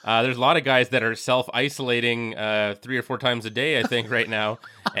There's a lot of guys that are self-isolating 3 or 4 times a day, I think, right now.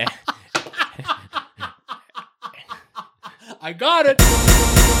 I got it.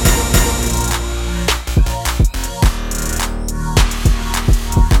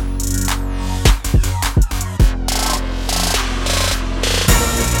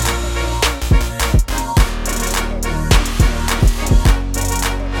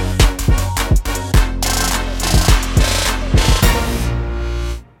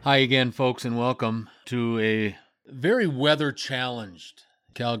 Hi again, folks, and welcome to a very weather-challenged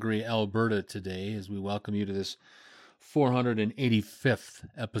Calgary, Alberta today as we welcome you to this 485th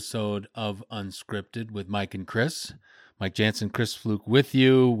episode of Unscripted with Mike and Chris. Mike Jansen, Chris Fluke with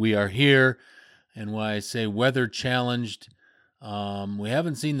you. We are here, and why I say weather-challenged, we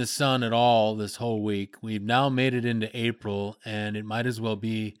haven't seen the sun at all this whole week. We've now made it into April, and it might as well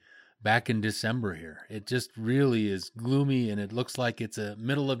be back in December here. It just really is gloomy, and it looks like it's a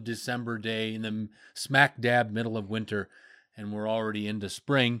middle of December day in the smack dab middle of winter, and we're already into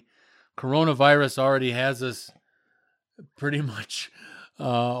spring. Coronavirus already has us pretty much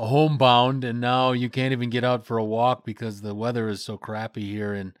homebound, and now you can't even get out for a walk because the weather is so crappy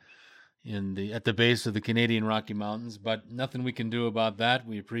here at the base of the Canadian Rocky Mountains. But nothing we can do about that.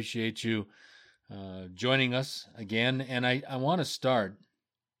 We appreciate you joining us again, and I want to start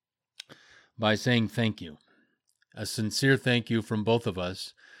by saying thank you. A sincere thank you from both of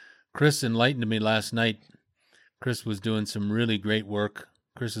us. Chris enlightened me last night. Chris was doing some really great work.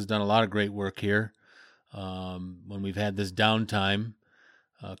 Chris has done a lot of great work here. When we've had this downtime,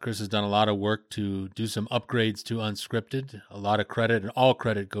 Chris has done a lot of work to do some upgrades to Unscripted. A lot of credit, and all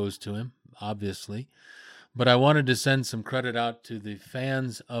credit goes to him, obviously. But I wanted to send some credit out to the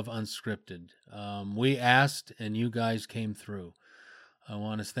fans of Unscripted. We asked, and you guys came through. I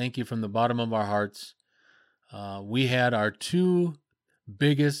want to thank you from the bottom of our hearts. We had our two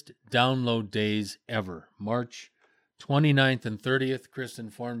biggest download days ever. March 29th and 30th, Chris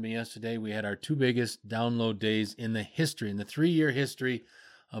informed me yesterday, we had our two biggest download days in the 3-year history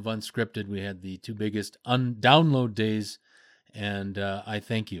of Unscripted. We had the two biggest download days, and I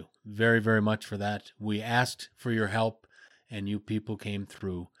thank you very, very much for that. We asked for your help, and you people came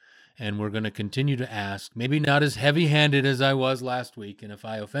through. And we're going to continue to ask, maybe not as heavy-handed as I was last week. And if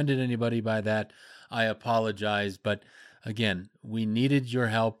I offended anybody by that, I apologize. But again, we needed your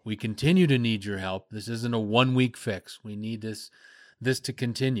help. We continue to need your help. This isn't a one-week fix. We need this to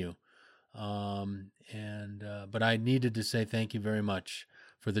continue. But I needed to say thank you very much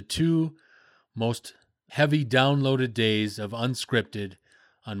for the two most heavy downloaded days of Unscripted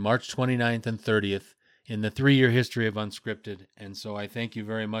on March 29th and 30th. In the 3-year history of Unscripted. And so I thank you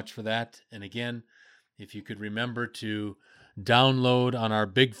very much for that. And again, if you could remember to download on our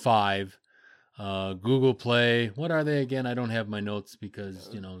Big Five, Google Play. What are they again? I don't have my notes because,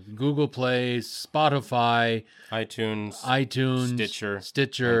 Google Play, Spotify, iTunes, Stitcher,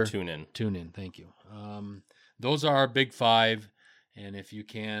 and TuneIn. Thank you. Those are our Big Five. And if you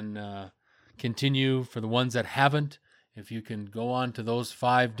can continue for the ones that haven't, if you can go on to those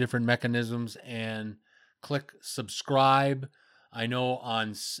 5 different mechanisms and click subscribe. I know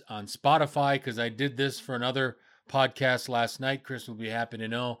on Spotify, because I did this for another podcast last night, Chris will be happy to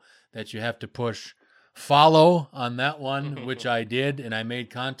know that you have to push follow on that one, which I did, and I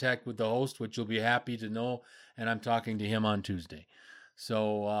made contact with the host, which you'll be happy to know, and I'm talking to him on Tuesday.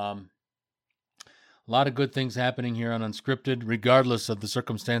 So a lot of good things happening here on Unscripted, regardless of the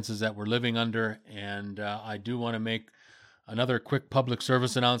circumstances that we're living under, and I do want to make another quick public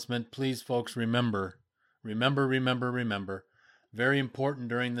service announcement. Please, folks, remember. Very important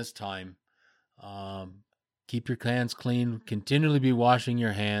during this time. Keep your hands clean. Continually be washing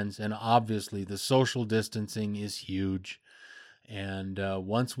your hands. And obviously, the social distancing is huge. And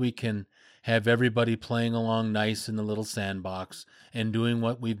once we can have everybody playing along nice in the little sandbox and doing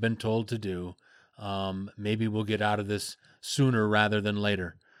what we've been told to do, maybe we'll get out of this sooner rather than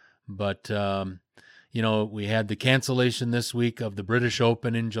later. But we had the cancellation this week of the British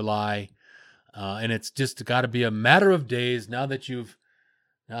Open in July, and it's just got to be a matter of days now that you've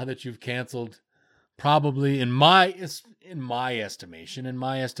canceled. Probably in my estimation, and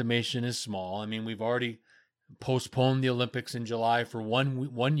my estimation is small. I mean, we've already postponed the Olympics in July for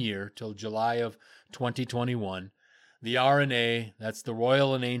one year till July of 2021. The R&A, that's the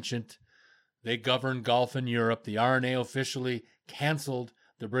Royal and Ancient, they govern golf in Europe. The R&A officially canceled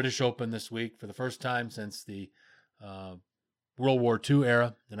the British Open this week for the first time since the World War II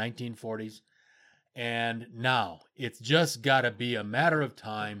era, the 1940s. And now it's just got to be a matter of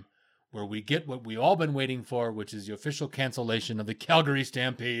time where we get what we all been waiting for, which is the official cancellation of the Calgary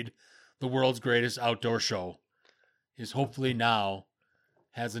Stampede, the world's greatest outdoor show, is hopefully now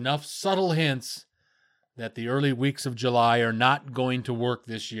has enough subtle hints that the early weeks of July are not going to work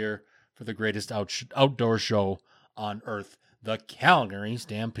this year for the greatest outdoor show on earth, the Calgary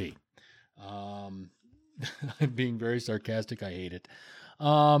Stampede. I'm being very sarcastic. I hate it.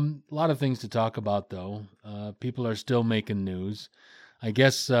 A lot of things to talk about, though. People are still making news. I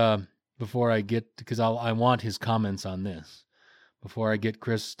guess before I get, because I want his comments on this, before I get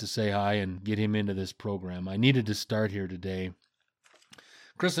Chris to say hi and get him into this program, I needed to start here today.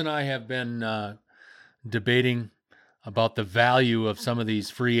 Chris and I have been debating about the value of some of these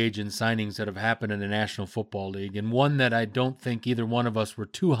free agent signings that have happened in the National Football League. And one that I don't think either one of us were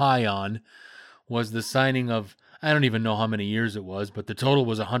too high on was the signing of, I don't even know how many years it was, but the total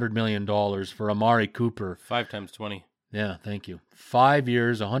was $100 million for Amari Cooper. 5 times 20. Yeah, thank you. 5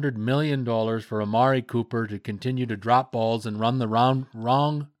 years, $100 million for Amari Cooper to continue to drop balls and run the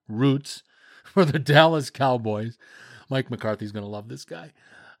wrong routes for the Dallas Cowboys. Mike McCarthy's going to love this guy.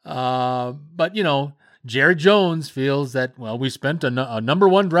 But, Jerry Jones feels that, well, we spent a number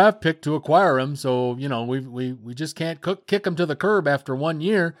one draft pick to acquire him, so, we just can't kick him to the curb after 1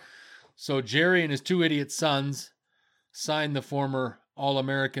 year. So Jerry and his two idiot sons signed the former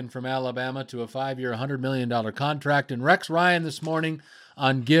All-American from Alabama to a 5-year, $100 million contract. And Rex Ryan this morning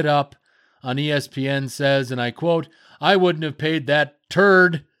on Get Up on ESPN says, and I quote, "I wouldn't have paid that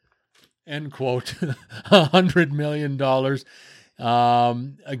turd," end quote, $100 million.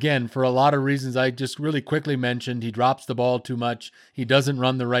 Again, for a lot of reasons I just really quickly mentioned, he drops the ball too much. He doesn't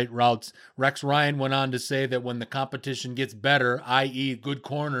run the right routes. Rex Ryan went on to say that when the competition gets better, i.e. good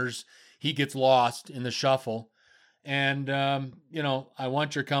corners, he gets lost in the shuffle. And, I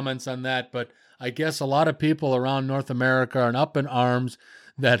want your comments on that, but I guess a lot of people around North America are up in arms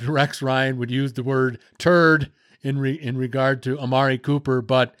that Rex Ryan would use the word turd in regard to Amari Cooper,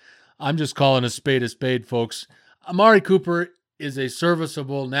 but I'm just calling a spade, folks. Amari Cooper is a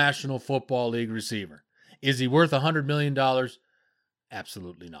serviceable National Football League receiver. Is he worth $100 million?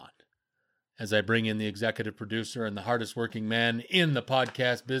 Absolutely not. As I bring in the executive producer and the hardest working man in the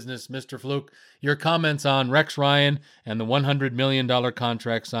podcast business, Mr. Fluke, your comments on Rex Ryan and the $100 million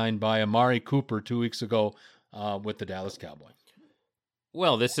contract signed by Amari Cooper 2 weeks ago with the Dallas Cowboys.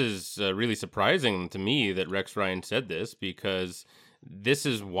 Well, this is really surprising to me that Rex Ryan said this, because this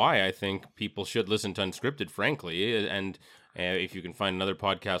is why I think people should listen to Unscripted, frankly. And if you can find another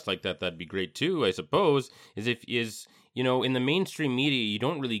podcast like that, that'd be great too, I suppose, in the mainstream media, you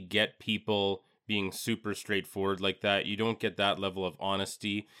don't really get people being super straightforward like that. You don't get that level of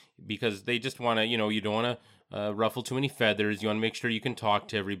honesty because they just want to, you don't want to ruffle too many feathers. You want to make sure you can talk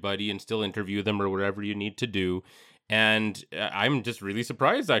to everybody and still interview them or whatever you need to do. And I'm just really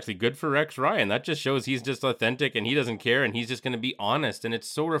surprised, actually. Good for Rex Ryan. That just shows he's just authentic and he doesn't care and he's just going to be honest. And it's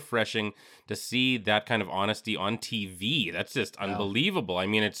so refreshing to see that kind of honesty on TV. That's just unbelievable. I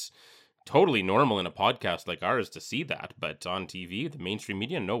mean, it's totally normal in a podcast like ours to see that, but on TV, the mainstream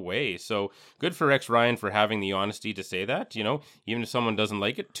media, no way. So good for Rex Ryan for having the honesty to say that, even if someone doesn't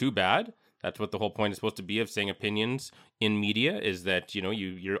like it, too bad. That's what the whole point is supposed to be of saying opinions in media, is that,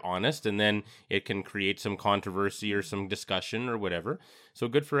 you're honest, and then it can create some controversy or some discussion or whatever. So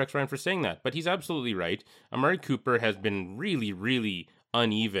good for Rex Ryan for saying that. But he's absolutely right. Amari Cooper has been really, really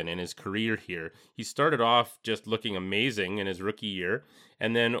uneven in his career here. He started off just looking amazing in his rookie year,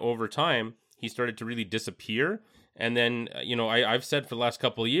 and then over time, he started to really disappear. And then, I've said for the last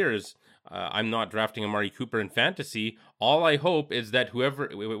couple of years, I'm not drafting Amari Cooper in fantasy. All I hope is that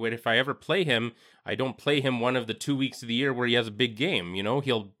if I ever play him, I don't play him one of the 2 weeks of the year where he has a big game.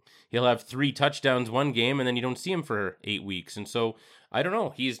 He'll have 3 touchdowns one game, and then you don't see him for 8 weeks. And so I don't know.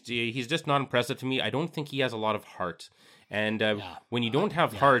 He's just not impressive to me. I don't think he has a lot of heart. And when you don't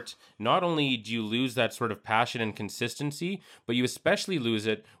have heart, not only do you lose that sort of passion and consistency, but you especially lose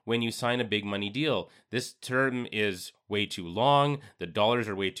it when you sign a big money deal. This term is way too long. The dollars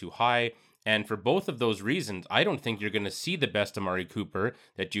are way too high. And for both of those reasons, I don't think you're going to see the best Amari Cooper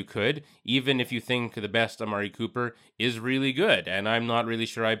that you could, even if you think the best Amari Cooper is really good. And I'm not really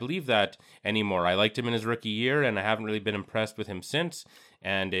sure I believe that anymore. I liked him in his rookie year, and I haven't really been impressed with him since.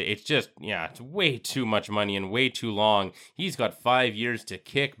 And it's just, it's way too much money and way too long. He's got 5 years to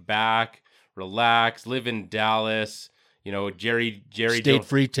kick back, relax, live in Dallas. Jerry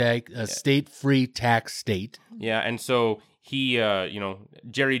state-free tax state. Yeah, and so he,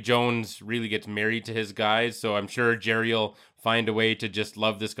 Jerry Jones really gets married to his guys, so I'm sure Jerry will find a way to just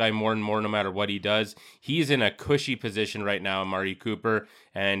love this guy more and more no matter what he does. He's in a cushy position right now, Amari Cooper,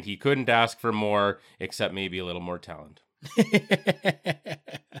 and he couldn't ask for more except maybe a little more talent.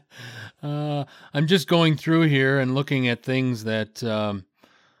 I'm just going through here and looking at things that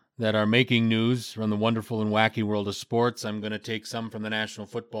that are making news from the wonderful and wacky world of sports. I'm going to take some from the National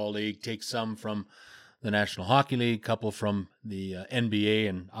Football League, take some from the National Hockey League, a couple from the NBA,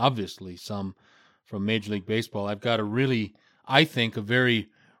 and obviously some from Major League Baseball. I've got I think, a very,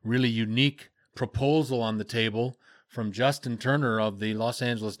 really unique proposal on the table from Justin Turner of the Los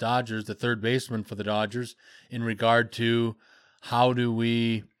Angeles Dodgers, the third baseman for the Dodgers, in regard to how do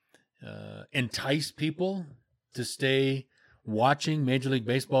we entice people to stay watching Major League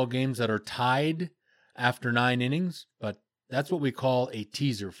Baseball games that are tied after 9 innings. But that's what we call a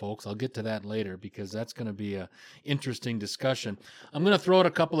teaser, folks. I'll get to that later because that's going to be an interesting discussion. I'm going to throw out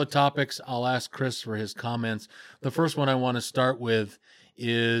a couple of topics. I'll ask Chris for his comments. The first one I want to start with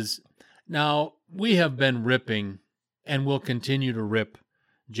is, now we have been ripping and will continue to rip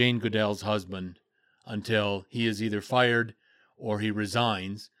Jane Goodell's husband until he is either fired or he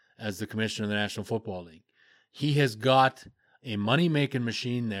resigns as the commissioner of the National Football League. He has got a money-making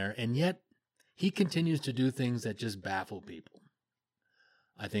machine there, and yet he continues to do things that just baffle people.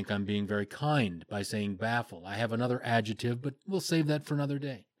 I think I'm being very kind by saying baffle. I have another adjective, but we'll save that for another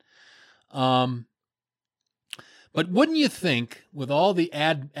day. But wouldn't you think, with all the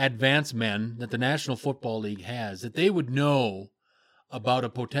advanced men that the National Football League has, that they would know about a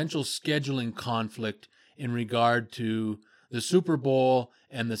potential scheduling conflict in regard to the Super Bowl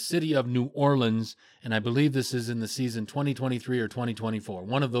and the city of New Orleans, and I believe this is in the season 2023 or 2024,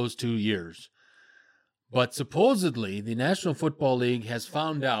 one of those 2 years. But supposedly, the National Football League has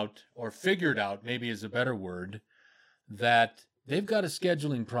found out, or figured out, maybe is a better word, that they've got a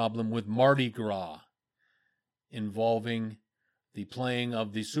scheduling problem with Mardi Gras involving the playing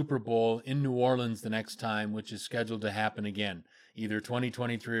of the Super Bowl in New Orleans the next time, which is scheduled to happen again, either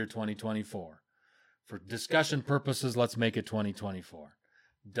 2023 or 2024. For discussion purposes, let's make it 2024.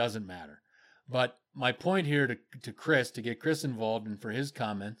 Doesn't matter. But my point here to Chris, to get Chris involved and for his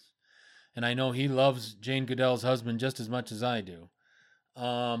comments, and I know he loves Jane Goodell's husband just as much as I do,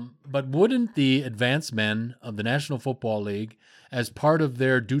 but wouldn't the advanced men of the National Football League, as part of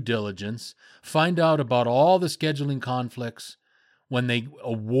their due diligence, find out about all the scheduling conflicts when they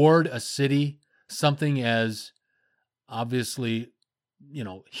award a city something as obviously,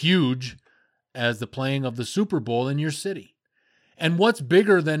 huge as the playing of the Super Bowl in your city? And what's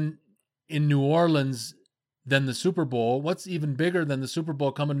bigger than in New Orleans than the Super Bowl? What's even bigger than the Super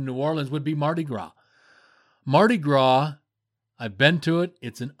Bowl coming to New Orleans would be Mardi Gras. Mardi Gras, I've been to it.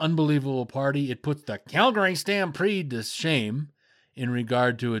 It's an unbelievable party. It puts the Calgary Stampede to shame in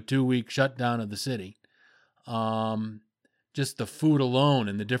regard to a 2-week shutdown of the city. Just the food alone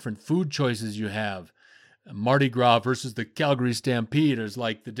and the different food choices you have. Mardi Gras versus the Calgary Stampede is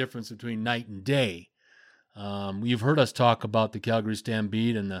like the difference between night and day. You've heard us talk about the Calgary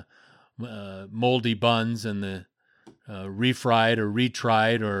Stampede and the moldy buns and the refried or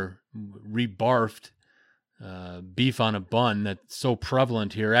retried or rebarfed beef on a bun that's so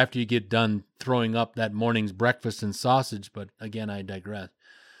prevalent here after you get done throwing up that morning's breakfast and sausage. But again, I digress.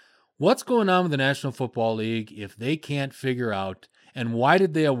 What's going on with the National Football League if they can't figure out, and why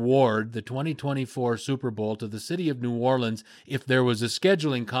did they award the 2024 Super Bowl to the city of New Orleans if there was a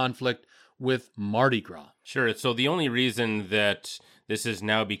scheduling conflict with Mardi Gras? Sure. So the only reason that this is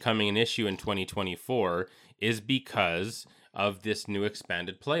now becoming an issue in 2024 is because of this new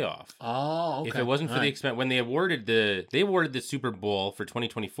expanded playoff. Oh, okay. If it wasn't for the when they awarded the Super Bowl for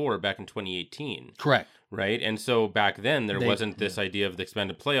 2024 back in 2018. Correct. Right? And so back then there wasn't this idea of the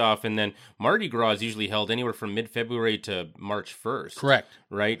expanded playoff, and then Mardi Gras is usually held anywhere from mid-February to March 1st. Correct.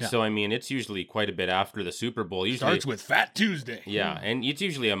 Right? Yeah. So I mean, it's usually quite a bit after the Super Bowl. Usually starts with Fat Tuesday. Yeah, and it's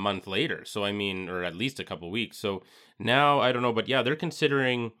usually a month later. So I mean, or at least a couple weeks. So now I don't know, but yeah, they're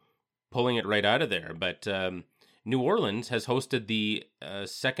considering pulling it right out of there. But New Orleans has hosted the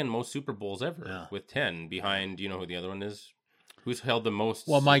second most Super Bowls ever with 10, behind, you know who the other one is? Who's held the most?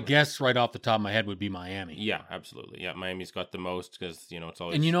 Well, my guess right off the top of my head would be Miami. Yeah, absolutely. Yeah, Miami's got the most because, it's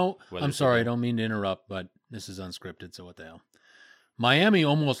always... And I'm sorry, I don't mean to interrupt, but this is unscripted, so what the hell. Miami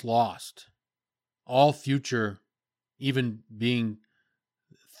almost lost all future, even being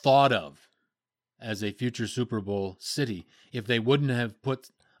thought of as a future Super Bowl city, if they wouldn't have put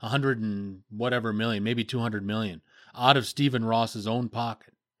 100 and whatever million, maybe 200 million, out of Stephen Ross's own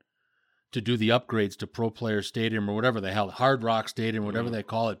pocket to do the upgrades to Pro Player Stadium or whatever they held, Hard Rock Stadium, whatever they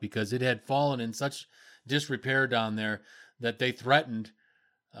call it, because it had fallen in such disrepair down there that they threatened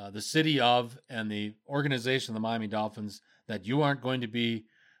the city of and the organization of the Miami Dolphins that you aren't even going to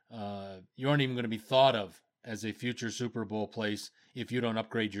be thought of as a future Super Bowl place if you don't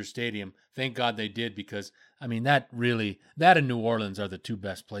upgrade your stadium. Thank God they did, because, I mean, that and New Orleans are the two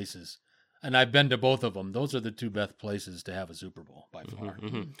best places And I've been to both of them. Those are the two best places to have a Super Bowl by far.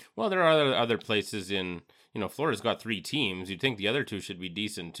 Well, there are other places in, Florida's got 3 teams. You'd think the other 2 should be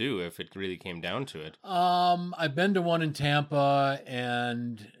decent too if it really came down to it. I've been to one in Tampa,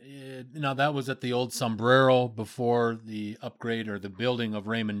 and that was at the old Sombrero before the upgrade or the building of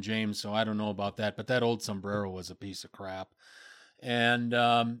Raymond James. So I don't know about that, but that old Sombrero was a piece of crap. And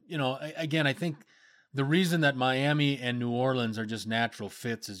again, I think the reason that Miami and New Orleans are just natural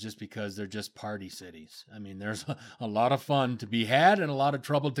fits is just because they're just party cities. I mean, there's a lot of fun to be had and a lot of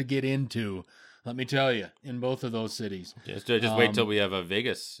trouble to get into. Let me tell you, in both of those cities. Just wait till we have a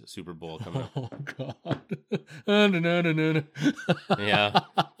Vegas Super Bowl coming up. Oh God! No. Yeah.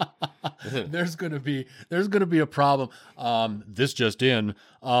 There's gonna be a problem. This just in.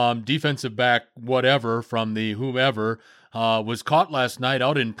 Defensive back whatever from the whomever was caught last night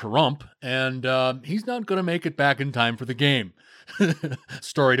out in Pahrump, and he's not gonna make it back in time for the game.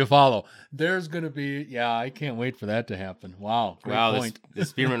 Story to follow. There's going to be, I can't wait for that to happen. Wow. Great point. The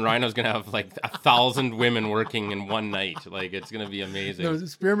Spearmint Rhino's going to have like 1,000 women working in one night. Like, it's going to be amazing. The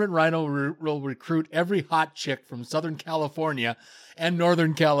Spearmint Rhino will recruit every hot chick from Southern California and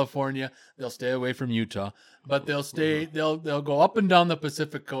Northern California. They'll stay away from Utah, but they'll go up and down the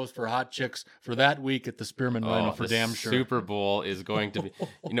Pacific Coast for hot chicks for that week at the Spearmint Rhino for damn sure. Super Bowl is going to be,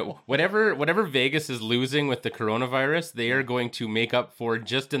 whatever Vegas is losing with the coronavirus, they are going to make up for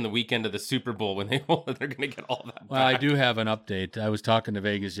just in the weekend of the Super Bowl when they're going to get all that. Well, I do have an update. I was talking to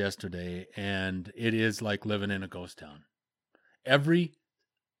Vegas yesterday, and it is like living in a ghost town. Every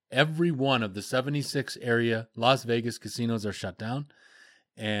one of the 76 area Las Vegas casinos are shut down,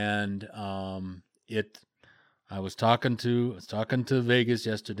 and I was talking to Vegas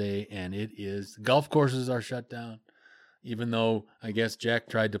yesterday, and it is golf courses are shut down. Even though I guess Jack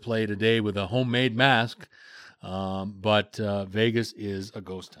tried to play today with a homemade mask, but Vegas is a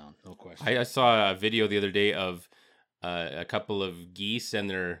ghost town, no question. I saw a video the other day of a couple of geese and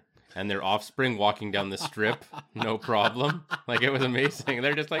their offspring walking down the strip, no problem. Like, it was amazing.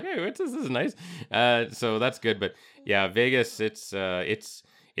 They're just like, hey, what's this? This is nice. So that's good. But yeah, Vegas, it's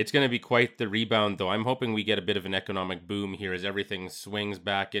going to be quite the rebound, though. I'm hoping we get a bit of an economic boom here as everything swings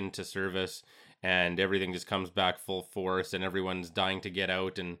back into service and everything just comes back full force and everyone's dying to get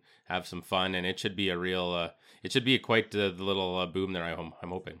out and have some fun. And it should be a real, quite the little boom there, I'm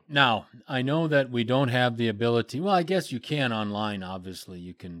hoping. Now, I know that we don't have the ability. Well, I guess you can online, obviously.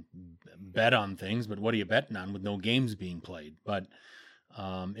 You can bet on things, but what are you betting on with no games being played? But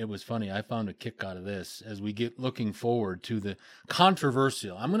it was funny. I found a kick out of this as we get looking forward to the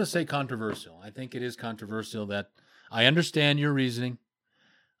controversial. I'm going to say controversial. I think it is controversial that I understand your reasoning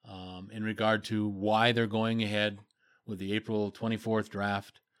in regard to why they're going ahead with the April 24th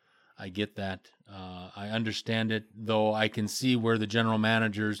draft. I get that. I understand it, though I can see where the general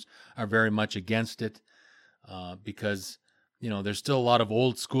managers are very much against it because, there's still a lot of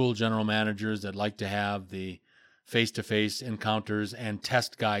old school general managers that like to have the face-to-face encounters and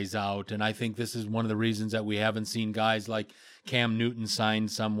test guys out. And I think this is one of the reasons that we haven't seen guys like Cam Newton signed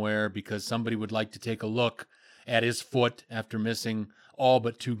somewhere, because somebody would like to take a look at his foot after missing all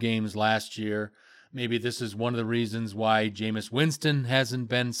but 2 games last year. Maybe this is one of the reasons why Jameis Winston hasn't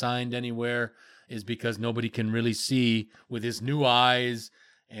been signed anywhere, is because nobody can really see with his new eyes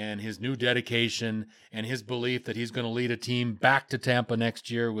and his new dedication and his belief that he's going to lead a team back to Tampa next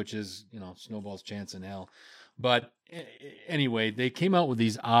year, which is, snowball's chance in hell. But anyway, they came out with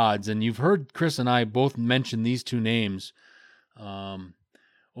these odds, and you've heard Chris and I both mention these 2 names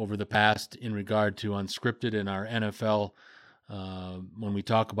over the past in regard to Unscripted in our NFL when we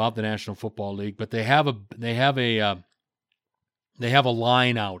talk about the National Football League. But they have a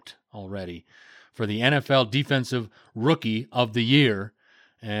line out already for the NFL Defensive Rookie of the Year,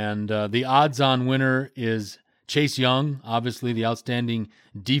 and the odds-on winner is Chase Young, obviously the outstanding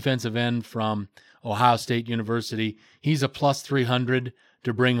defensive end from Ohio State University. He's a plus 300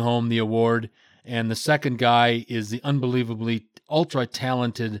 to bring home the award. And the second guy is the unbelievably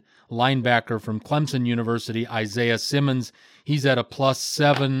ultra-talented linebacker from Clemson University, Isaiah Simmons. He's at a plus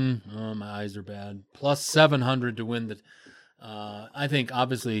 7. Oh, my eyes are bad. Plus 700 to win the. I think,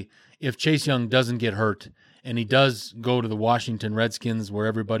 obviously, if Chase Young doesn't get hurt and he does go to the Washington Redskins, where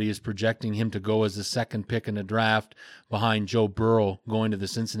everybody is projecting him to go as the second pick in the draft behind Joe Burrow going to the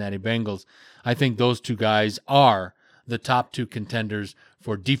Cincinnati Bengals, I think those 2 guys are the top 2 contenders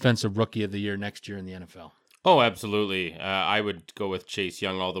for Defensive Rookie of the Year next year in the NFL. Oh, absolutely. I would go with Chase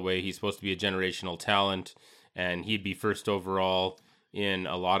Young all the way. He's supposed to be a generational talent, and he'd be first overall in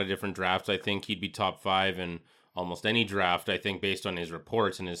a lot of different drafts. I think he'd be top 5 in almost any draft, I think, based on his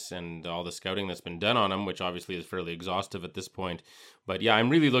reports and all the scouting that's been done on him, which obviously is fairly exhaustive at this point. But yeah, I'm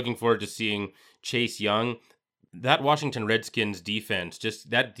really looking forward to seeing Chase Young. That Washington Redskins defense,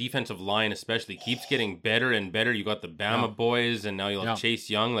 just that defensive line especially, keeps getting better and better. You got the Bama boys, and now you'll have Chase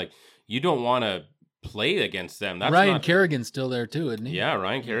Young. Like, you don't want to play against them. That's Ryan Kerrigan's still there too, isn't he? Yeah,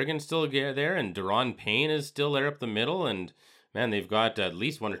 Ryan Kerrigan's still there, and Deron Payne is still there up the middle. And man, they've got at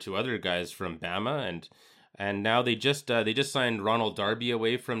least one or two other guys from Bama, and now they just signed Ronald Darby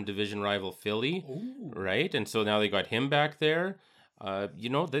away from division rival Philly, right? And so now they got him back there. You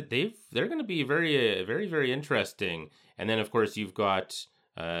know that they're going to be very, very, very interesting. And then of course you've got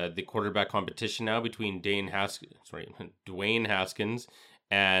the quarterback competition now between Dwayne Haskins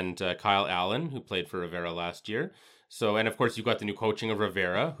and Kyle Allen, who played for Rivera last year. So, and of course you've got the new coaching of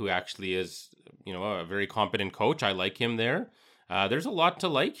Rivera, who actually is, you know, a very competent coach. I like him there. There's a lot to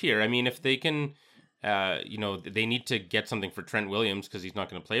like here. I mean, if they can, you know, they need to get something for Trent Williams because he's not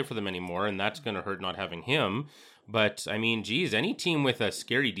going to play for them anymore, and that's going to hurt not having him. But I mean, geez, any team with a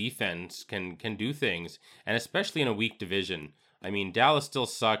scary defense can do things, and especially in a weak division. I mean, Dallas still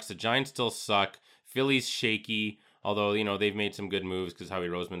sucks. The Giants still suck. Philly's shaky, although, you know, they've made some good moves because Howie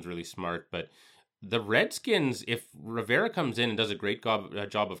Roseman's really smart. But the Redskins, if Rivera comes in and does a great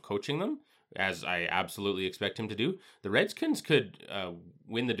job of coaching them, as I absolutely expect him to do, the Redskins could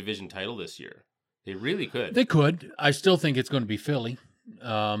win the division title this year. They really could. They could. I still think it's going to be Philly.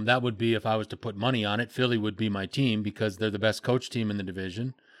 That would be, if I was to put money on it, Philly would be my team because they're the best coach team in the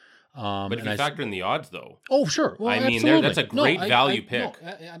division. But if you factor in the odds, though. Oh, sure. Well, I mean, absolutely. that's a great value pick.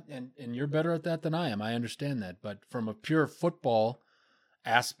 And you're better at that than I am. I understand that. But from a pure football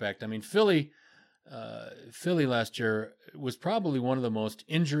aspect, I mean, Philly last year was probably one of the most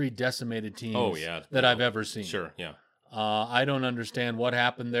injury-decimated teams that I've ever seen. Sure, yeah. I don't understand what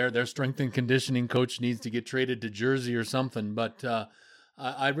happened there. Their strength and conditioning coach needs to get traded to Jersey or something. But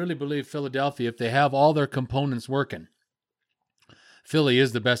I really believe Philadelphia, if they have all their components working, Philly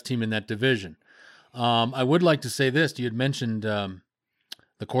is the best team in that division. I would like to say this. You had mentioned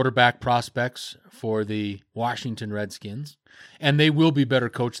the quarterback prospects for the Washington Redskins, and they will be better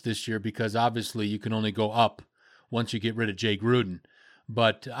coached this year because obviously you can only go up once you get rid of Jay Gruden.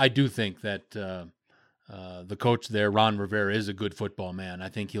 But I do think that the coach there, Ron Rivera, is a good football man. I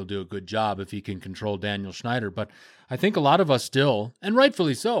think he'll do a good job if he can control Daniel Snyder. But I think a lot of us still, and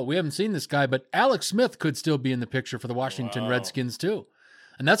rightfully so, we haven't seen this guy, but Alex Smith could still be in the picture for the Washington Redskins too.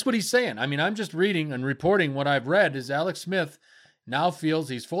 And that's what he's saying. I mean, I'm just reading and reporting what I've read is Alex Smith now feels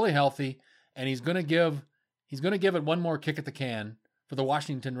he's fully healthy and he's going to give it one more kick at the can for the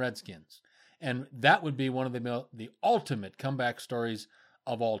Washington Redskins. And that would be one of the ultimate comeback stories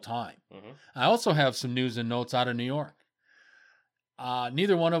of all time. Mm-hmm. I also have some news and notes out of New York.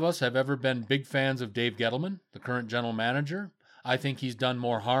 Neither one of us have ever been big fans of Dave Gettleman, the current general manager. I think he's done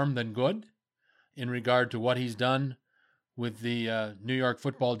more harm than good in regard to what he's done with the New York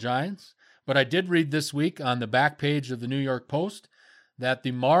Football Giants. But I did read this week on the back page of the New York Post that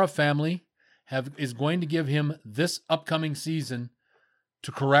the Mara family is going to give him this upcoming season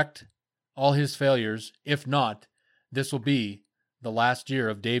to correct all his failures. If not, this will be the last year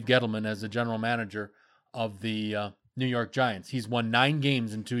of Dave Gettleman as the general manager of the New York Giants. He's won 9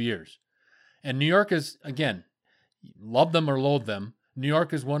 games in 2 years. And New York is, again, love them or loathe them, New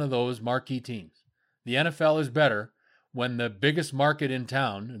York is one of those marquee teams. The NFL is better when the biggest market in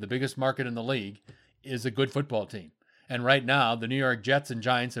town, the biggest market in the league, is a good football team. And right now, the New York Jets and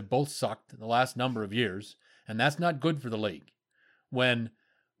Giants have both sucked the last number of years, and that's not good for the league. When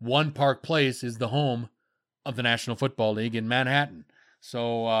One Park Place is the home of the National Football League in Manhattan.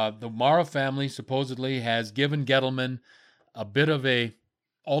 So the Mara family supposedly has given Gettleman a bit of a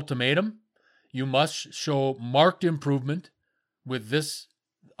ultimatum. You must show marked improvement with this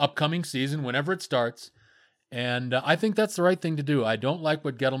upcoming season whenever it starts. And I think that's the right thing to do. I don't like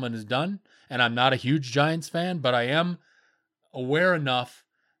what Gettleman has done, and I'm not a huge Giants fan, but I am aware enough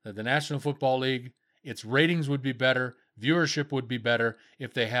that the National Football League, its ratings would be better, viewership would be better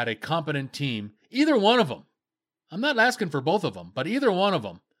if they had a competent team, either one of them. I'm not asking for both of them, but either one of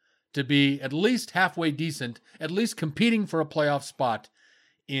them to be at least halfway decent, at least competing for a playoff spot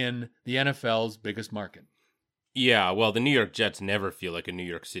in the NFL's biggest market. Yeah, well, the New York Jets never feel like a New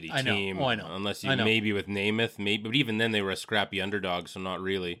York City team. I know. Unless you maybe with Namath, but even then they were a scrappy underdog, so not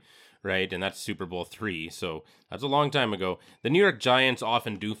really, right? And that's Super Bowl III, so that's a long time ago. The New York Giants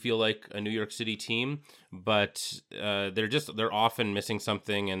often do feel like a New York City team, but they're often missing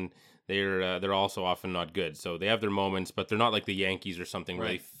something, and they're also often not good. So they have their moments, but they're not like the Yankees or something where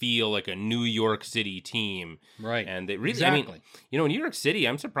they feel like a New York City team. Right. And they really, exactly. I mean, New York City,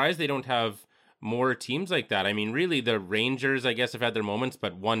 I'm surprised they don't have more teams like that. I mean, really, the Rangers, I guess, have had their moments,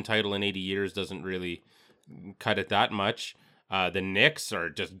 but one title in 80 years doesn't really cut it that much. The Knicks are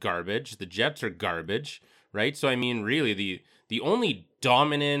just garbage. The Jets are garbage, right? So, I mean, really, the only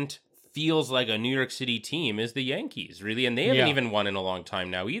dominant, feels like a New York City team is the Yankees, really, and they haven't even won in a long time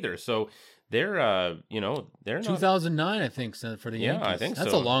now either. So they're, they're not 2009, I think, for the Yankees. Yeah, I think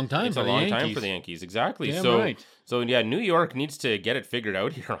that's so. a long time. It's for a the long Yankees. time for the Yankees, exactly. Damn so, right. so yeah, New York needs to get it figured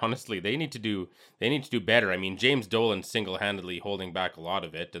out here. Honestly, they need to do better. I mean, James Dolan single-handedly holding back a lot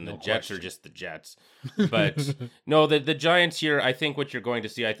of it, and the Jets are just the Jets. But no, the Giants here. I think what you're going to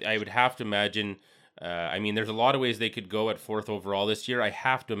see, I would have to imagine. I mean, there's a lot of ways they could go at 4th overall this year. I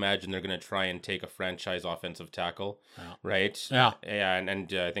have to imagine they're going to try and take a franchise offensive tackle, right? Yeah. Yeah,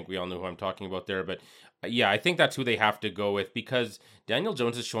 and I think we all know who I'm talking about there. But yeah, I think that's who they have to go with because Daniel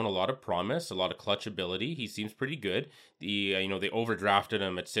Jones has shown a lot of promise, a lot of clutch ability. He seems pretty good. They overdrafted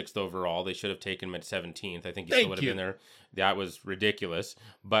him at 6th overall. They should have taken him at 17th. I think he still would have been there. That was ridiculous.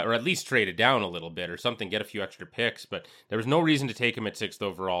 Or at least trade it down a little bit or something, get a few extra picks. But there was no reason to take him at 6th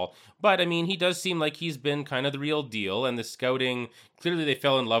overall. But, I mean, he does seem like he's been kind of the real deal. And the scouting, clearly they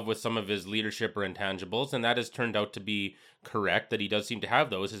fell in love with some of his leadership or intangibles. And that has turned out to be correct, that he does seem to have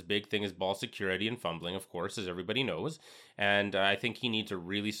those. His big thing is ball security and fumbling, of course, as everybody knows. And I think he needs a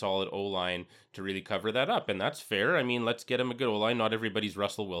really solid O-line to really cover that up. And that's fair. I mean, let's get him a good O-line. Not everybody's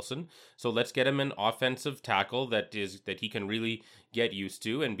Russell Wilson. So let's get him an offensive tackle that he can really get used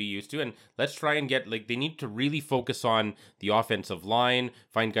to and be used to. And let's try and they need to really focus on the offensive line,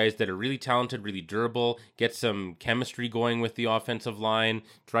 find guys that are really talented, really durable, get some chemistry going with the offensive line,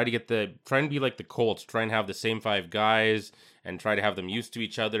 try and be like the Colts, try and have the same 5 guys and try to have them used to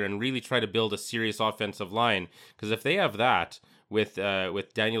each other and really try to build a serious offensive line. Because if they have that with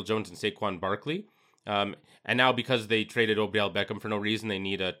Daniel Jones and Saquon Barkley, and now because they traded Odell Beckham for no reason, they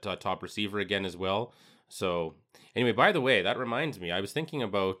need a top receiver again as well. So anyway, by the way, that reminds me, I was thinking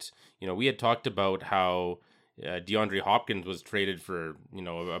about, we had talked about how DeAndre Hopkins was traded for,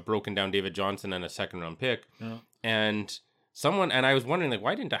 a broken down David Johnson and a 2nd-round pick. Yeah. And I was wondering,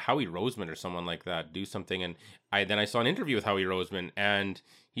 why didn't a Howie Roseman or someone like that do something? And I saw an interview with Howie Roseman, and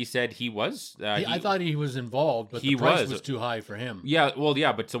he said he was. I thought he was involved, but the price was too high for him. Yeah, well,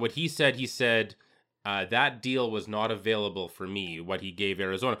 yeah, but so what he said, that deal was not available for me, what he gave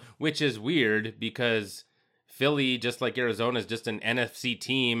Arizona, which is weird because Philly, just like Arizona, is just an NFC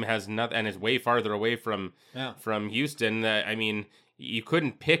team, has nothing, and is way farther away from Houston. I mean, you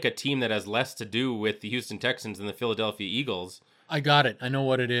couldn't pick a team that has less to do with the Houston Texans than the Philadelphia Eagles. I got it. I know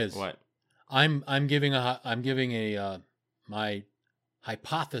what it is. What? I'm giving my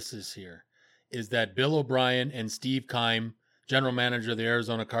hypothesis here is that Bill O'Brien and Steve Keim, general manager of the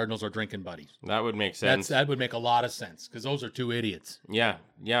Arizona Cardinals, are drinking buddies. That would make sense. That would make a lot of sense because those are 2 idiots. Yeah.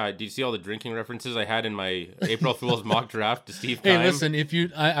 Do you see all the drinking references I had in my April Fool's mock draft to Steve Keim? Hey, listen,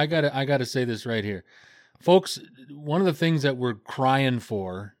 I gotta say this right here. Folks, one of the things that we're crying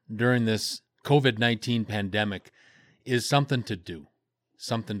for during this COVID-19 pandemic is something to do,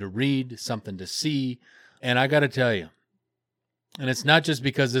 something to read, something to see. And I got to tell you, and it's not just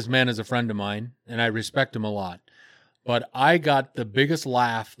because this man is a friend of mine and I respect him a lot, but I got the biggest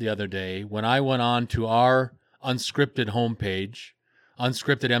laugh the other day when I went on to our unscripted homepage,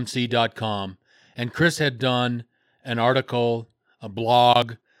 unscriptedmc.com, and Chris had done an article, a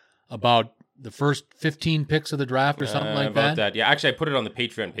blog about the first 15 picks of the draft or something like about that. Yeah, actually, I put it on the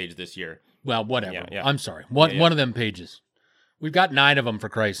Patreon page this year. Well, whatever. Yeah. I'm sorry. One of them pages. We've got 9 of them, for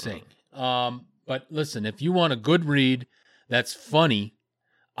Christ's sake. But listen, if you want a good read that's funny,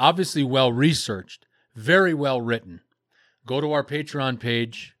 obviously well-researched, very well written, go to our Patreon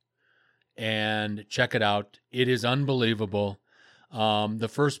page and check it out. It is unbelievable. The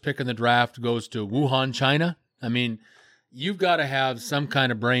first pick in the draft goes to Wuhan, China. I mean, you've got to have some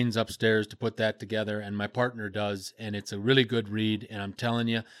kind of brains upstairs to put that together, and my partner does, and it's a really good read. And I'm telling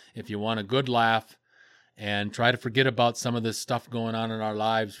you, if you want a good laugh and try to forget about some of this stuff going on in our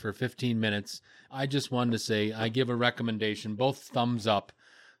lives for 15 minutes, I just wanted to say I give a recommendation, both thumbs up,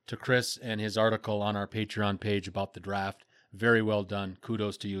 to Chris and his article on our Patreon page about the draft. Very well done.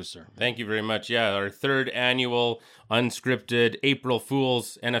 Kudos to you, sir. Thank you very much. Yeah, our 3rd annual unscripted April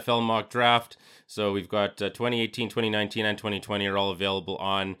Fool's NFL mock draft. So we've got 2018, 2019, and 2020 are all available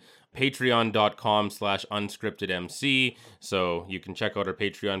on patreon.com/unscriptedmc. So you can check out our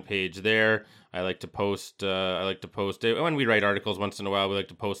Patreon page there. I like to post when we write articles once in a while. We like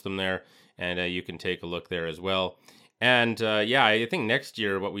to post them there, and you can take a look there as well. And I think next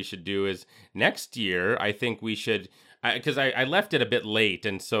year what we should do is I think we should, because I left it a bit late,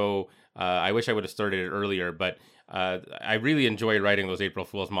 and so I wish I would have started it earlier, but I really enjoy writing those April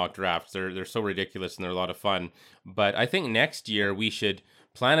Fool's mock drafts. They're so ridiculous and they're a lot of fun. But I think next year we should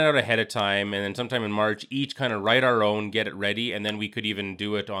plan it out ahead of time, and then sometime in March, each kind of write our own, get it ready, and then we could even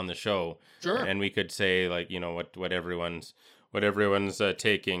do it on the show. Sure. And we could say, like, what everyone's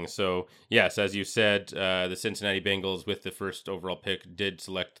taking. So yes, as you said, the Cincinnati Bengals with the first overall pick did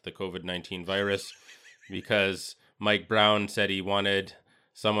select the COVID-19 virus because Mike Brown said he wanted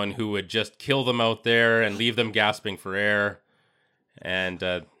someone who would just kill them out there and leave them gasping for air. And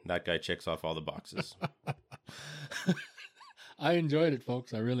that guy checks off all the boxes. I enjoyed it,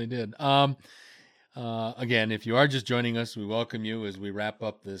 folks. I really did. Again, if you are just joining us, we welcome you as we wrap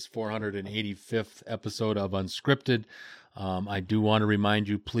up this 485th episode of Unscripted. I do want to remind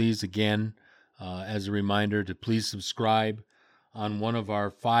you, please, again, as a reminder, to please subscribe on one of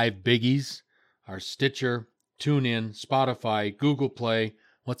our 5 biggies, our Stitcher, TuneIn, Spotify, Google Play.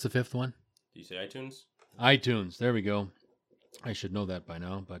 What's the 5th one? Do you say iTunes? iTunes. There we go. I should know that by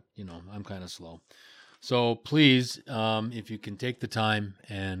now, but, I'm kind of slow. So please, if you can take the time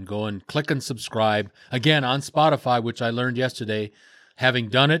and go and click and subscribe. Again, on Spotify, which I learned yesterday, having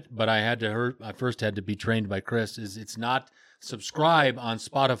done it, but I first had to be trained by Chris, is it's not subscribe on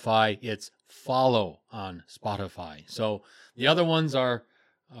Spotify, it's follow on Spotify. So the other ones are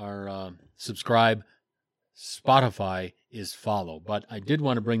subscribe. Spotify is follow. But I did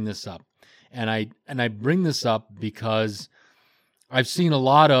want to bring this up. And I bring this up because I've seen a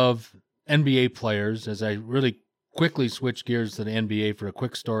lot of NBA players, as I really quickly switch gears to the NBA for a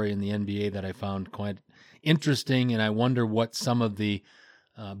quick story in the NBA that I found quite interesting, and I wonder what some of the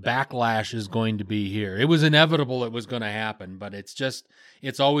backlash is going to be here. It was inevitable it was going to happen, but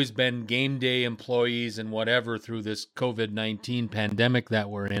it's always been game day employees and whatever through this COVID-19 pandemic that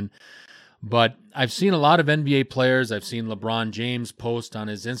we're in. But I've seen a lot of NBA players. I've seen LeBron James post on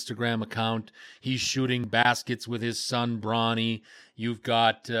his Instagram account. He's shooting baskets with his son, Bronny. You've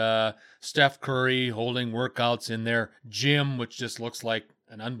got Steph Curry holding workouts in their gym, which just looks like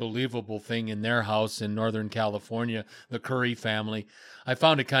an unbelievable thing in their house in Northern California, the Curry family. I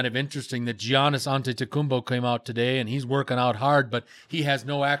found it kind of interesting that Giannis Antetokounmpo came out today, and he's working out hard, but he has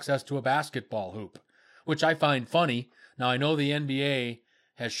no access to a basketball hoop, which I find funny. Now, I know the NBA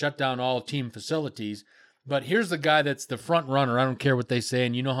has shut down all team facilities, but here's the guy that's the front runner. I don't care what they say,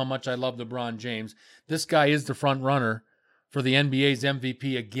 and you know how much I love LeBron James. This guy is the front runner for the NBA's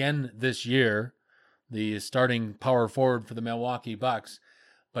MVP again this year, the starting power forward for the Milwaukee Bucks.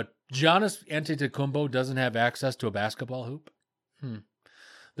 But Giannis Antetokounmpo doesn't have access to a basketball hoop.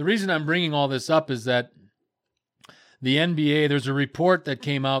 The reason I'm bringing all this up is that the NBA, there's a report that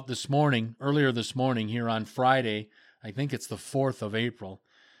came out earlier this morning here on Friday. I think it's the 4th of April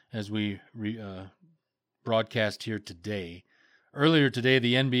as we broadcast here today. Earlier today,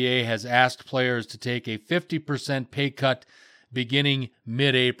 the NBA has asked players to take a 50% pay cut beginning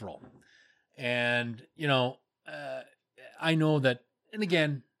mid-April. And, I know that, and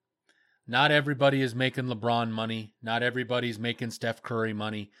again, not everybody is making LeBron money. Not everybody's making Steph Curry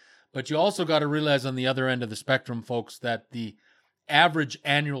money. But you also got to realize on the other end of the spectrum, folks, that the average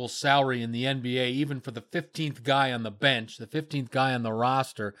annual salary in the NBA, even for the 15th guy on the bench, the 15th guy on the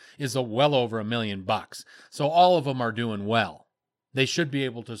roster, is well over $1 million. So all of them are doing well. They should be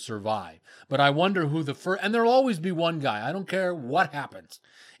able to survive. But I wonder who the first, and there'll always be one guy. I don't care what happens.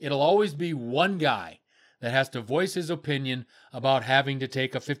 It'll always be one guy that has to voice his opinion about having to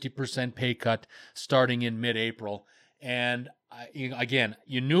take a 50% pay cut starting in mid-April. And again,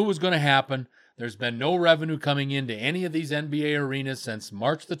 you knew it was going to happen. There's been no revenue coming into any of these NBA arenas since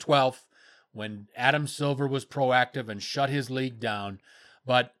March the 12th when Adam Silver was proactive and shut his league down.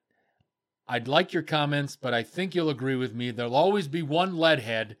 But I'd like your comments, but I think you'll agree with me. There'll always be one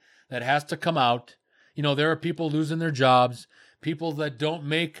leadhead that has to come out. There are people losing their jobs, people that don't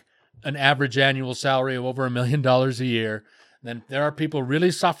make an average annual salary of over $1 million a year. Then there are people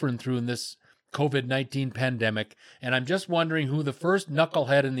really suffering through in this COVID-19 pandemic, and I'm just wondering who the first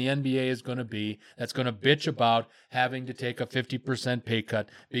knucklehead in the NBA is going to be that's going to bitch about having to take a 50% pay cut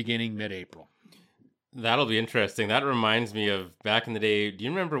beginning mid-April. That'll be interesting. That reminds me of back in the day. Do you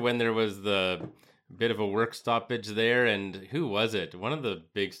remember when there was the bit of a work stoppage there? And who was it? One of the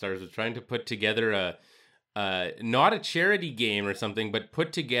big stars was trying to put together not a charity game or something, but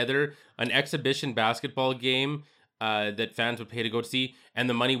put together an exhibition basketball game that fans would pay to go see, and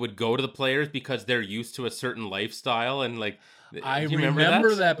the money would go to the players because they're used to a certain lifestyle. And I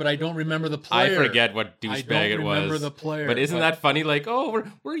remember that, but I don't remember the player. I forget what douchebag it was. I don't remember the player. But isn't that funny? Like, oh,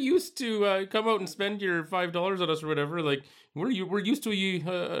 we're used to come out and spend your $5 on us or whatever. Like, we're used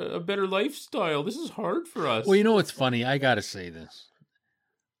to a better lifestyle. This is hard for us. Well, it's funny. I got to say this.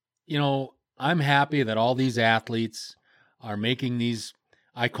 I'm happy that all these athletes are making these,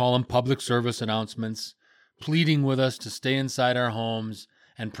 I call them public service announcements, pleading with us to stay inside our homes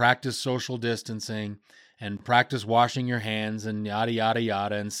and practice social distancing and practice washing your hands and yada, yada,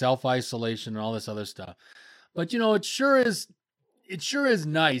 yada, and self-isolation and all this other stuff. But, it sure is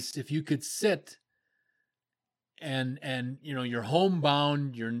nice if you could sit and you're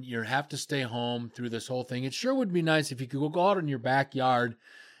homebound, you have to stay home through this whole thing. It sure would be nice if you could go out in your backyard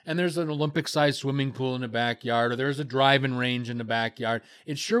and there's an Olympic-sized swimming pool in the backyard, or there's a driving range in the backyard.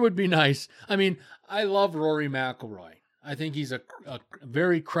 It sure would be nice. I mean, I love Rory McIlroy. I think he's a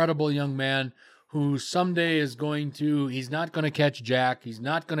very credible young man who someday he's not going to catch Jack. He's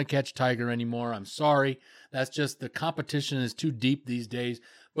not going to catch Tiger anymore. I'm sorry. That's just, the competition is too deep these days.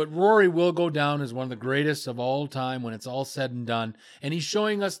 But Rory will go down as one of the greatest of all time when it's all said and done. And he's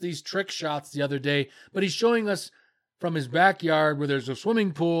showing us these trick shots the other day, but he's showing us from his backyard where there's a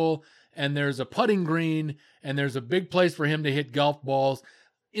swimming pool and there's a putting green and there's a big place for him to hit golf balls.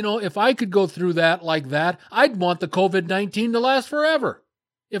 If I could go through that like that, I'd want the COVID-19 to last forever.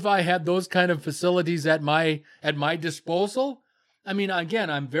 If I had those kind of facilities at my disposal. I mean,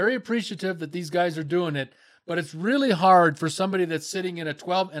 again, I'm very appreciative that these guys are doing it, but it's really hard for somebody that's sitting in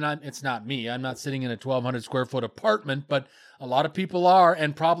it's not me. I'm not sitting in a 1,200 square foot apartment, but a lot of people are,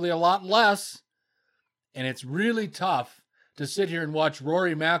 and probably a lot less. And it's really tough to sit here and watch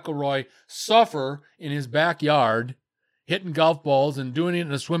Rory McIlroy suffer in his backyard, hitting golf balls and doing it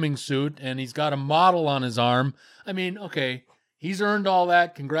in a swimming suit, and he's got a model on his arm. I mean, okay, he's earned all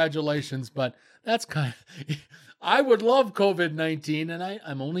that. Congratulations, but that's kind of... I would love COVID-19, and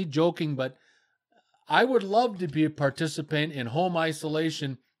I'm only joking, but I would love to be a participant in home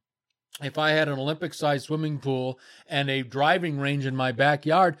isolation if I had an Olympic-sized swimming pool and a driving range in my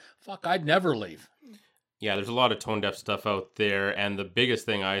backyard. Fuck, I'd never leave. Yeah, there's a lot of tone-deaf stuff out there, and the biggest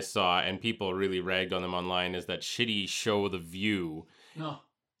thing I saw, and people really ragged on them online, is that shitty show The View. No.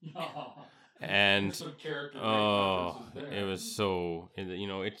 And, it was so,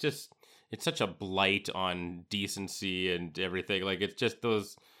 it's such a blight on decency and everything. Like, it's just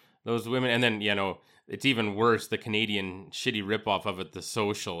those women, and then, it's even worse, the Canadian shitty ripoff of it, The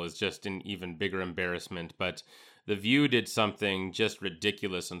Social, is just an even bigger embarrassment, but The View did something just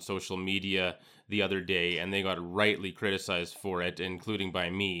ridiculous on social media the other day, and they got rightly criticized for it, including by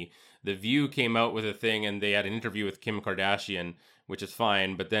me. The View came out with a thing, and they had an interview with Kim Kardashian, which is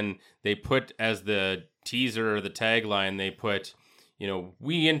fine, but then they put as the teaser or the tagline, they put,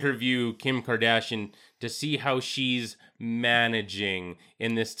 we interview Kim Kardashian to see how she's managing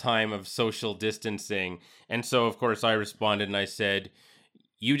in this time of social distancing. And so, of course, I responded and I said,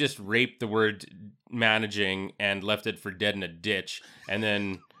 you just raped the word managing and left it for dead in a ditch. And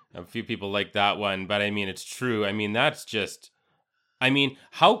then a few people like that one, but I mean, it's true. I mean, that's just,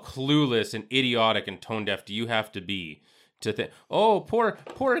 how clueless and idiotic and tone deaf do you have to be to think, oh,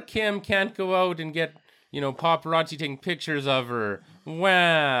 poor Kim can't go out and get, paparazzi taking pictures of her.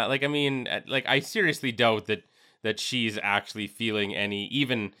 Wow. I seriously doubt that she's actually feeling any,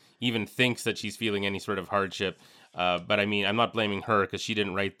 even thinks that she's feeling any sort of hardship. But I'm not blaming her because she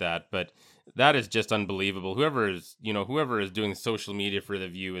didn't write that, but that is just unbelievable. Whoever is doing social media for The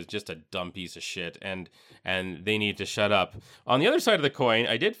View is just a dumb piece of shit, and they need to shut up. On the other side of the coin,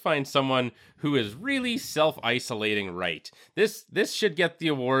 I did find someone who is really self-isolating right. This should get the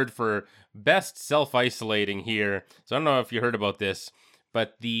award for best self-isolating here. So I don't know if you heard about this,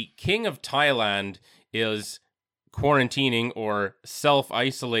 but the King of Thailand is quarantining or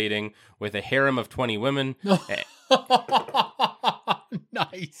self-isolating with a harem of 20 women.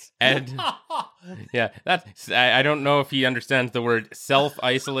 Nice. And yeah, I don't know if he understands the word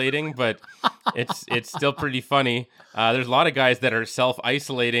self-isolating, but it's still pretty funny. There's a lot of guys that are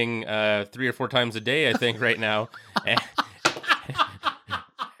self-isolating 3 or 4 times a day, I think, right now.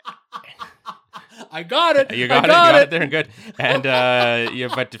 I got it. You got it there, good. And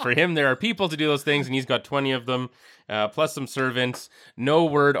but for him, there are people to do those things, and he's got 20 of them, plus some servants. No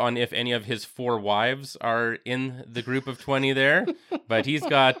word on if any of his 4 wives are in the group of 20 there, but he's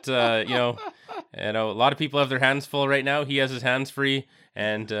got a lot of people have their hands full right now. He has his hands free,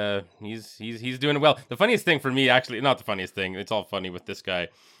 and he's doing well. The funniest thing for me, actually, not the funniest thing. It's all funny with this guy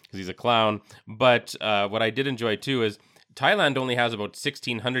because he's a clown. But what I did enjoy too is Thailand only has about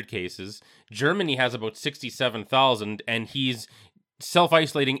 1,600 cases. Germany has about 67,000, and he's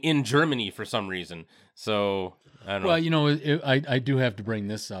self-isolating in Germany for some reason. So, I don't know. Well, I do have to bring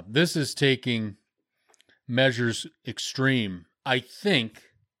this up. This is taking measures extreme, I think.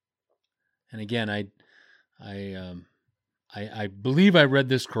 And again, I believe I read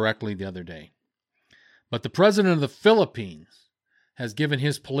this correctly the other day. But the president of the Philippines has given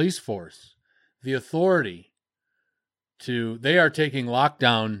his police force the authority they are taking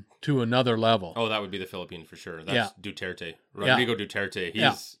lockdown to another level. Oh, that would be the Philippines for sure. That's Duterte. Rodrigo Duterte.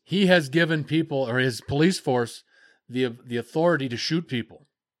 He has given people, or his police force, the authority to shoot people.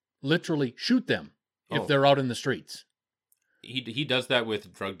 Literally shoot them if they're out in the streets. He does that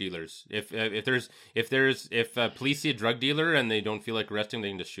with drug dealers. If police see a drug dealer and they don't feel like arresting, they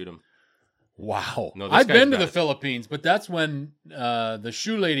can just shoot him. Wow. No, I've been to the Philippines, but that's when the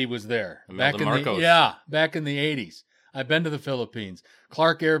shoe lady was there. Back in the 80s. I've been to the Philippines.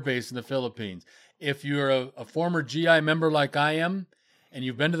 Clark Air Base in the Philippines. If you're a former GI member like I am, and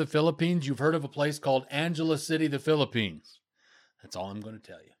you've been to the Philippines, you've heard of a place called Angela City, the Philippines. That's all I'm going to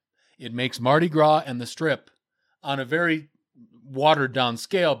tell you. It makes Mardi Gras and the Strip on a very watered down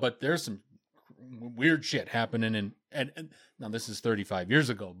scale, but there's some weird shit happening and now this is 35 years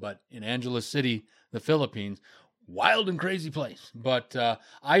ago, but in Angela City, the Philippines, wild and crazy place. But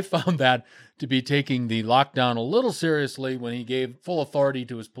I found that to be taking the lockdown a little seriously when he gave full authority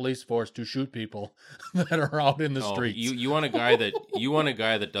to his police force to shoot people that are out in the streets. You want a guy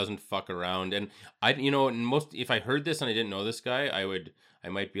that doesn't fuck around. And if I heard this and I didn't know this guy, I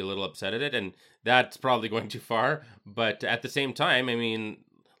might be a little upset at it, and that's probably going too far. But at the same time, I mean,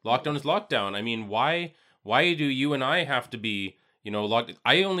 lockdown is lockdown. I mean, why do you and I have to be, locked?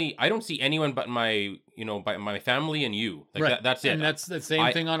 I don't see anyone but my family and you. Like right. That's it. And that's the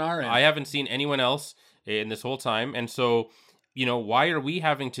same thing on our end. I haven't seen anyone else in this whole time. And so, why are we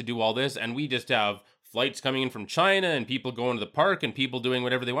having to do all this? And we just have flights coming in from China and people going to the park and people doing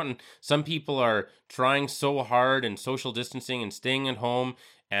whatever they want. And some people are trying so hard and social distancing and staying at home,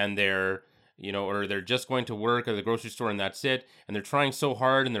 and they're, or they're just going to work or the grocery store and that's it. And they're trying so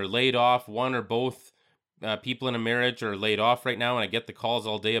hard and they're laid off. One or both people in a marriage are laid off right now. And I get the calls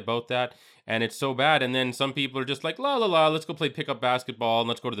all day about that. And it's so bad. And then some people are just like, la, la, la, let's go play pickup basketball and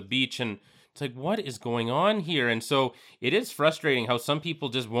let's go to the beach. And it's like, what is going on here? And so it is frustrating how some people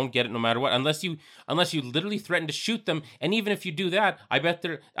just won't get it no matter what, unless you literally threaten to shoot them. And even if you do that,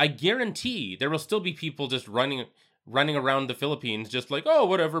 I guarantee there will still be people just running around the Philippines, just like, oh,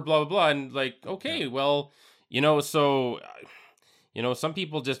 whatever, blah, blah, blah. And like, okay, well, so, some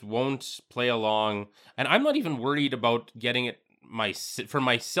people just won't play along. And I'm not even worried about getting it for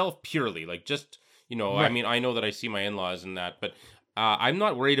myself purely, like just, right. I mean, I know that I see my in-laws and that, but I'm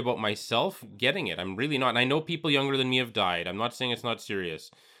not worried about myself getting it. I'm really not. And I know people younger than me have died. I'm not saying it's not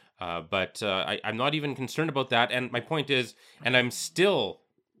serious, but I'm not even concerned about that. And my point is, and I'm still,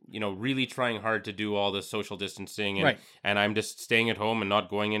 really trying hard to do all this social distancing, and, right. and I'm just staying at home and not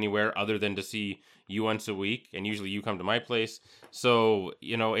going anywhere other than to see you once a week. And usually you come to my place. So,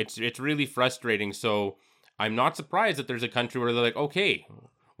 it's really frustrating. So I'm not surprised that there's a country where they're like, okay,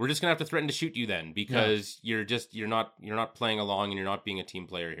 we're just gonna have to threaten to shoot you then, because you're not playing along and you're not being a team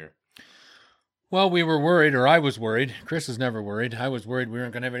player here. Well, we were worried, or I was worried. Chris is never worried. I was worried we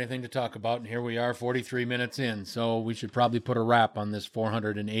weren't going to have anything to talk about, and here we are 43 minutes in. So we should probably put a wrap on this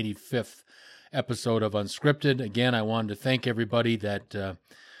 485th episode of Unscripted. Again, I wanted to thank everybody that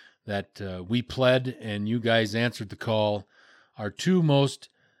we pled and you guys answered the call. Our two most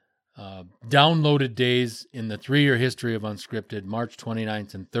downloaded days in the 3-year history of Unscripted, March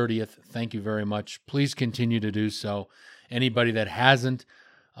 29th and 30th. Thank you very much. Please continue to do so. Anybody that hasn't,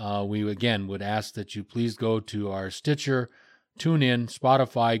 we again would ask that you please go to our Stitcher, TuneIn,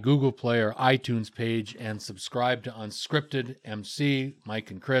 Spotify, Google Play, or iTunes page and subscribe to Unscripted MC, Mike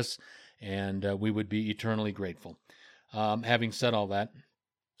and Chris, and we would be eternally grateful. Having said all that,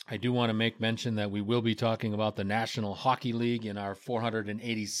 I do want to make mention that we will be talking about the National Hockey League in our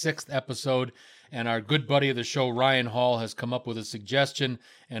 486th episode, and our good buddy of the show, Ryan Hall, has come up with a suggestion,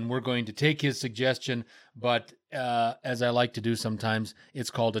 and we're going to take his suggestion, but as I like to do sometimes,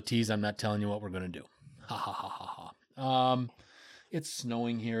 it's called a tease. I'm not telling you what we're going to do. Ha, ha, ha, ha, ha. It's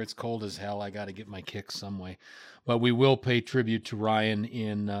snowing here. It's cold as hell. I got to get my kicks some way. But we will pay tribute to Ryan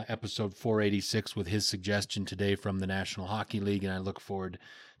in episode 486 with his suggestion today from the National Hockey League, and I look forward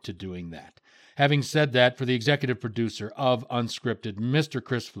to doing that. Having said that, for the executive producer of Unscripted, Mr.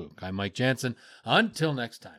 Chris Fluke, I'm Mike Jansen. Until next time.